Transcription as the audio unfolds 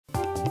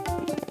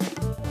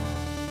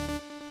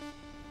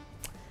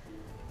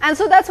And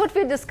so that's what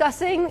we're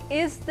discussing.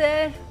 Is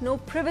there no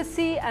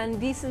privacy and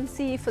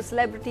decency for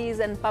celebrities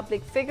and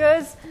public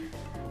figures?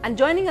 And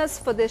joining us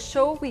for this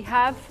show, we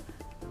have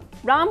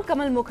Ram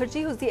Kamal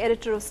Mukherjee, who's the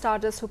editor of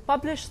Stardust, who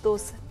published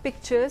those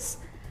pictures.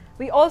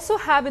 We also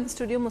have in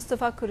studio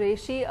Mustafa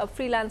Qureshi, a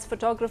freelance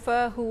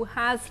photographer who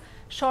has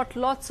shot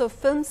lots of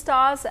film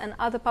stars and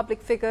other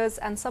public figures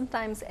and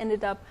sometimes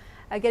ended up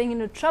getting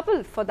into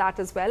trouble for that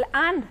as well.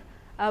 And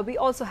we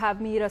also have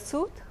Meera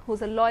Sood,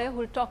 who's a lawyer who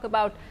will talk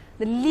about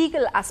the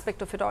legal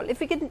aspect of it all.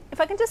 If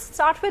I can just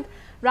start with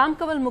Ram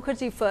Kamal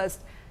Mukherjee first.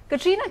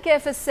 Katrina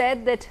Kaif has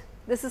said that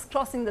this is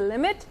crossing the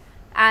limit,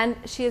 and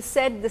she has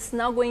said this is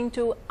now going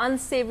to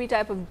unsavory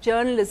type of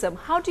journalism.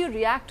 How do you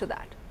react to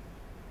that?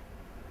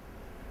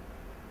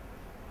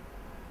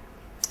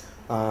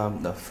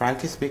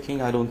 Frankly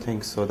speaking, I don't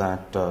think so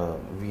that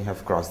we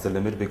have crossed the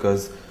limit,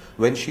 because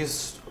when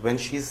she's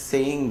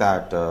saying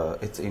that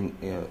it's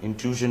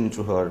intrusion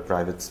into her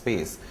private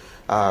space,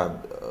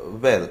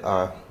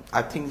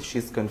 I think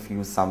she's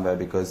confused somewhere,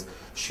 because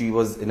she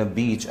was in a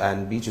beach,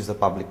 and beach is a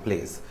public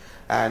place,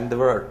 and there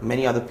were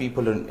many other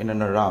people in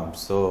and around.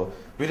 So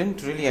we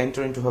didn't really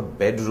enter into her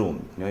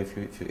bedroom, you know, if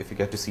you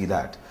get to see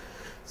that.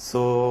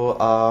 So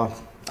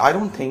I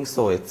don't think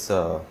so. It's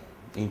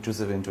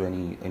intrusive into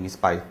any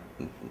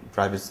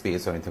private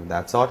space or anything of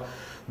that sort,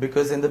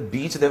 because in the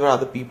beach there were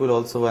other people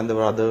also, and there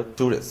were other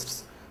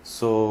tourists.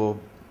 So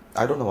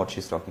I don't know what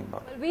she's talking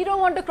about. Well, we don't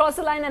want to cross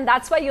the line, and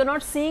that's why you're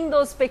not seeing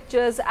those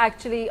pictures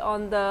actually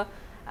on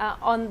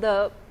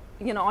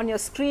your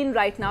screen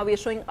right now. We are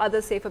showing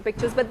other safer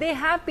pictures, but they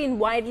have been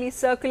widely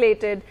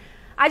circulated.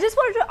 I just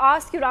wanted to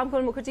ask you, Ram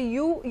Kamal Mukherjee,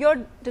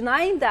 you're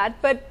denying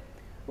that, but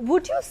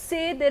would you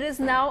say there is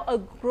now a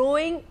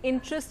growing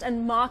interest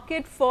and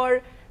market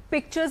for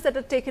pictures that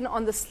are taken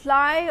on the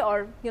sly,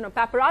 or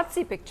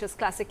paparazzi pictures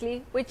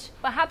classically, which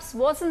perhaps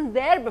wasn't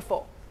there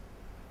before?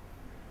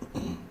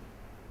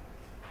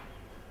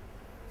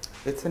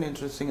 It's an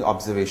interesting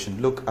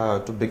observation. Look,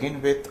 to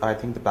begin with, I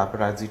think the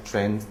paparazzi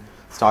trend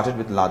started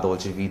with La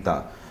Dolce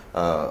Vita,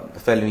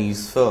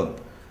 Fellini's film,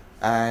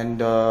 and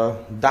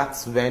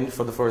that's when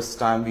for the first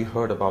time we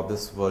heard about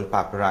this word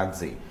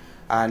paparazzi.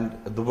 And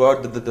the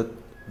word,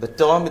 the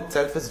term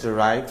itself is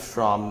derived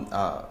from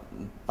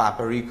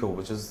paparico,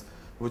 which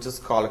is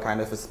called a kind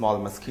of a small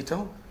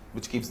mosquito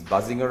which keeps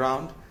buzzing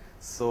around.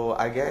 So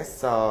I guess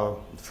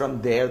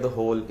from there the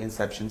whole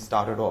inception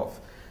started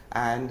off.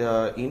 And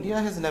India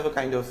has never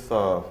kind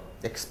of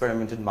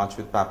experimented much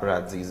with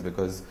paparazzis,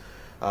 because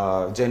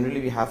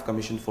generally we have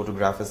commissioned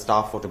photographers,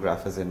 staff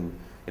photographers in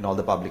all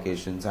the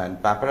publications,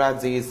 and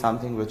paparazzi is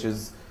something which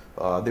is,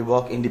 they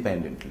work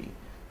independently.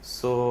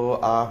 So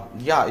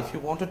yeah, if you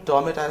want to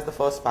term it as the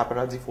first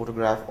paparazzi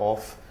photograph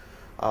of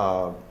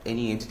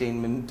any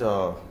entertainment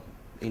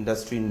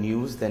industry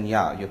news, then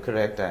yeah, you're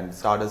correct, and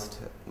Stardust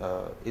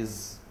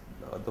is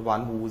the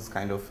one who's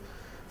kind of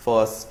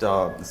first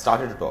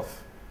started it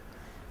off.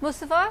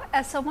 Mustafa,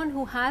 as someone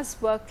who has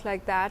worked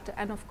like that,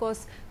 and of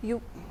course, do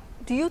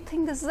you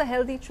think this is a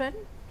healthy trend?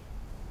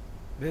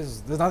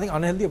 There's nothing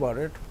unhealthy about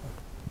it.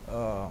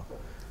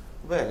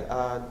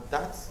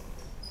 That's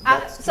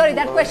sorry,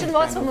 that question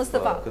was for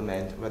Mustafa.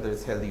 Comment whether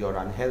it's healthy or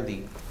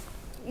unhealthy.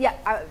 Yeah.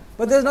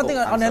 But there's nothing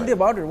unhealthy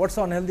about it. What's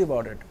so unhealthy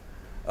about it?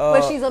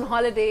 Well, she's on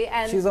holiday,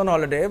 and she's on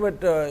holiday,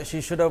 but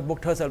she should have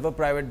booked herself a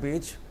private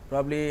beach,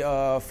 probably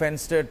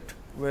fenced it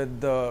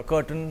with the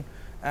curtain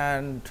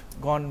and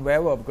gone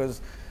wherever, because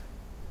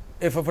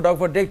if a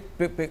photographer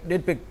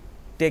did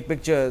take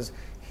pictures,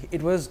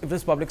 it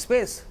was public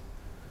space.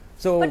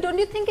 So, but don't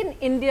you think in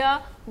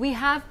India we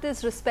have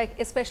this respect,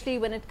 especially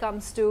when it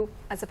comes to,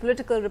 as a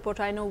political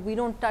reporter, I know we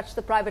don't touch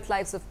the private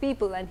lives of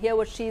people, and here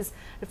what she's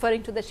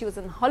referring to, that she was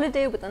on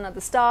holiday with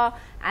another star,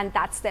 and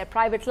that's their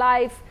private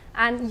life.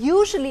 And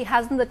usually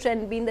hasn't the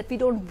trend been that we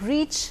don't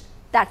breach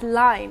that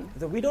line?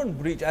 So we don't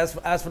breach, as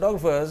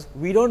photographers,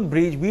 we don't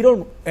breach, we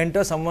don't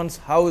enter someone's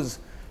house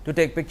to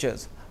take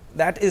pictures.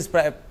 That is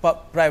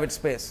private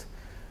space.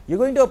 You're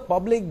going to a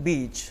public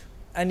beach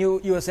and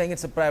you are saying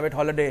it's a private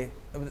holiday.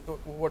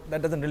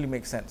 That doesn't really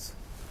make sense.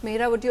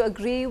 Meera, would you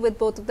agree with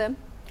both of them?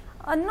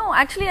 No,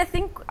 actually I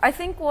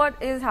think what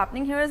is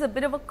happening here is a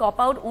bit of a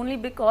cop-out, only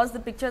because the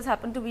pictures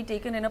happen to be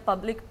taken in a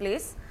public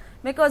place.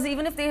 Because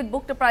even if they had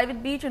booked a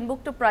private beach and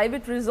booked a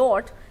private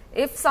resort,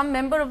 if some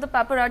member of the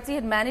paparazzi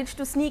had managed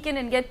to sneak in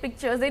and get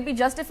pictures, they'd be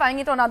justifying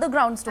it on other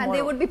grounds tomorrow. And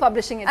they would be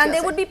publishing it. And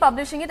they would be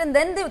publishing it, and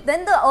then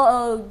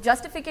the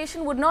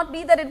justification would not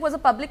be that it was a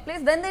public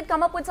place. Then they'd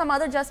come up with some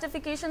other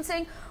justification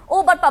saying,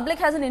 oh, but public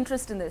has an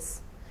interest in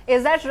this.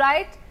 Is that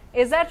right?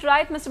 Is that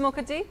right, Mr.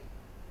 Mukherjee?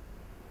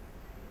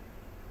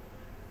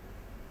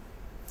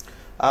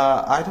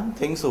 I don't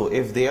think so.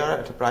 If they are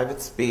at a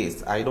private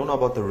space, I don't know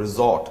about the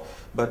resort,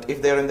 but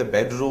if they're in the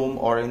bedroom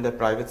or in the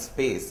private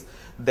space,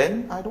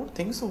 then I don't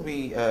think so.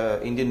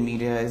 Indian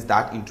media is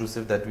that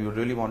intrusive that we would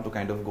really want to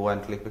kind of go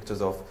and click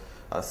pictures of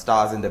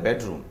stars in the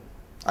bedroom.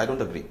 I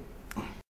don't agree.